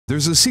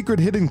There's a secret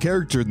hidden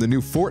character in the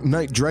new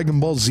Fortnite Dragon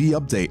Ball Z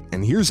update,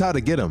 and here's how to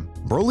get him.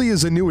 BROLY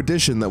is a new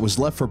addition that was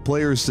left for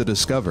players to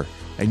discover,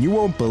 and you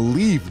won't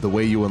believe the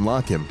way you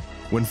unlock him.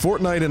 When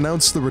Fortnite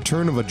announced the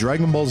return of a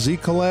Dragon Ball Z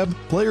collab,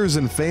 players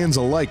and fans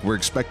alike were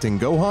expecting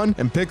Gohan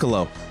and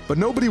Piccolo, but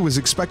nobody was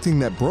expecting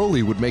that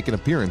BROLY would make an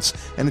appearance,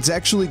 and it's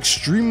actually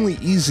extremely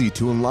easy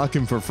to unlock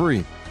him for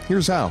free.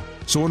 Here's how.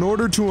 So in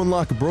order to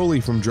unlock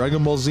BROLY from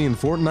Dragon Ball Z in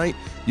Fortnite,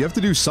 you have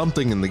to do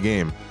something in the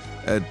game.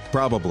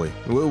 Probably.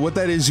 What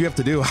that is you have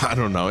to do, I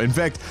don't know. In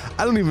fact,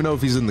 I don't even know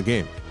if he's in the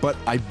game. But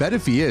I bet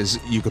if he is,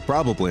 you could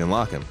probably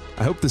unlock him.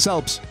 I hope this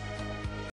helps.